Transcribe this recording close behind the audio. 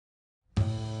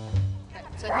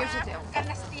So here's the deal.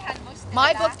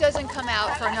 My book doesn't come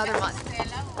out for another month.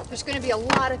 There's going to be a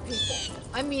lot of people.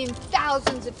 I mean,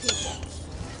 thousands of people.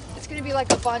 It's going to be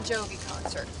like a Bon Jovi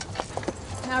concert.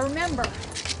 Now remember,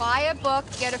 buy a book,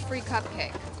 get a free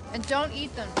cupcake. And don't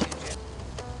eat them, Juju.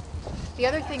 The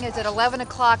other thing is at 11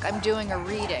 o'clock, I'm doing a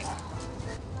reading.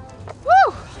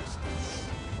 Woo!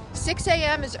 6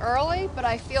 a.m. is early, but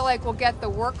I feel like we'll get the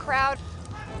work crowd.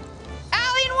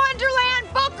 Allie in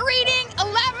Wonderland, book reading,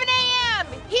 11 a.m.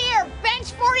 Here,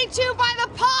 bench 42 by the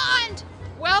pond.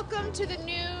 Welcome to the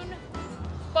noon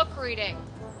book reading.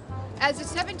 As a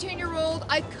 17-year-old,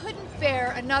 I couldn't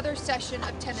bear another session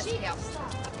of tennis camp.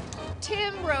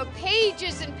 Tim wrote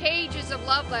pages and pages of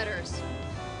love letters.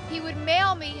 He would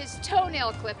mail me his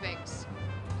toenail clippings.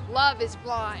 Love is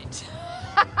blind.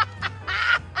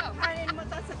 Kanin mo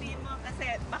to, sabihin mo kasi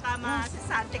baka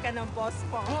masasante ka ng boss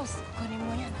mo. Boss, kunin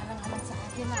mo yan. Alang-alang sa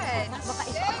akin. Baka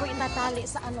ako itatali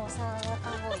sa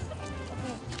kahoy.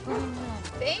 Okay, kunin mo yan.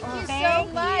 Thank you so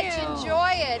much.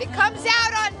 Enjoy it. It comes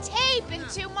out on tape in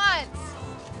 2 months.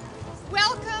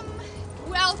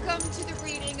 Welcome to the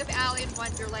reading of Allie in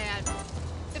Wonderland.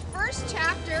 The first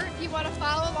chapter, if you want to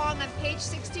follow along on page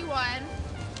 61,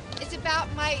 is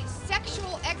about my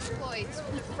sexual exploits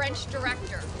with a French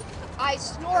director. I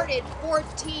snorted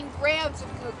 14 grams of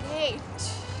cocaine.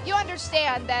 You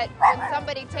understand that when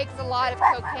somebody takes a lot of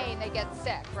cocaine, they get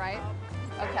sick, right?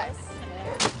 Okay.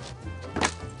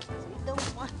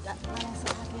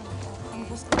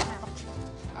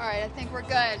 All right, I think we're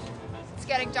good. It's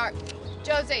getting dark.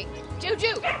 Josie,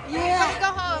 Juju, let's go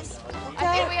home. Okay.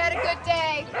 I think we had a good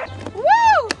day.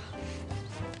 Woo!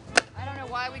 I don't know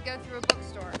why we go through a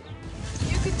bookstore.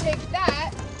 You can take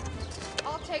that.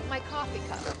 I'll take my coffee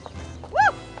cup.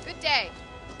 Woo! Good day.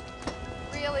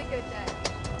 Really good day.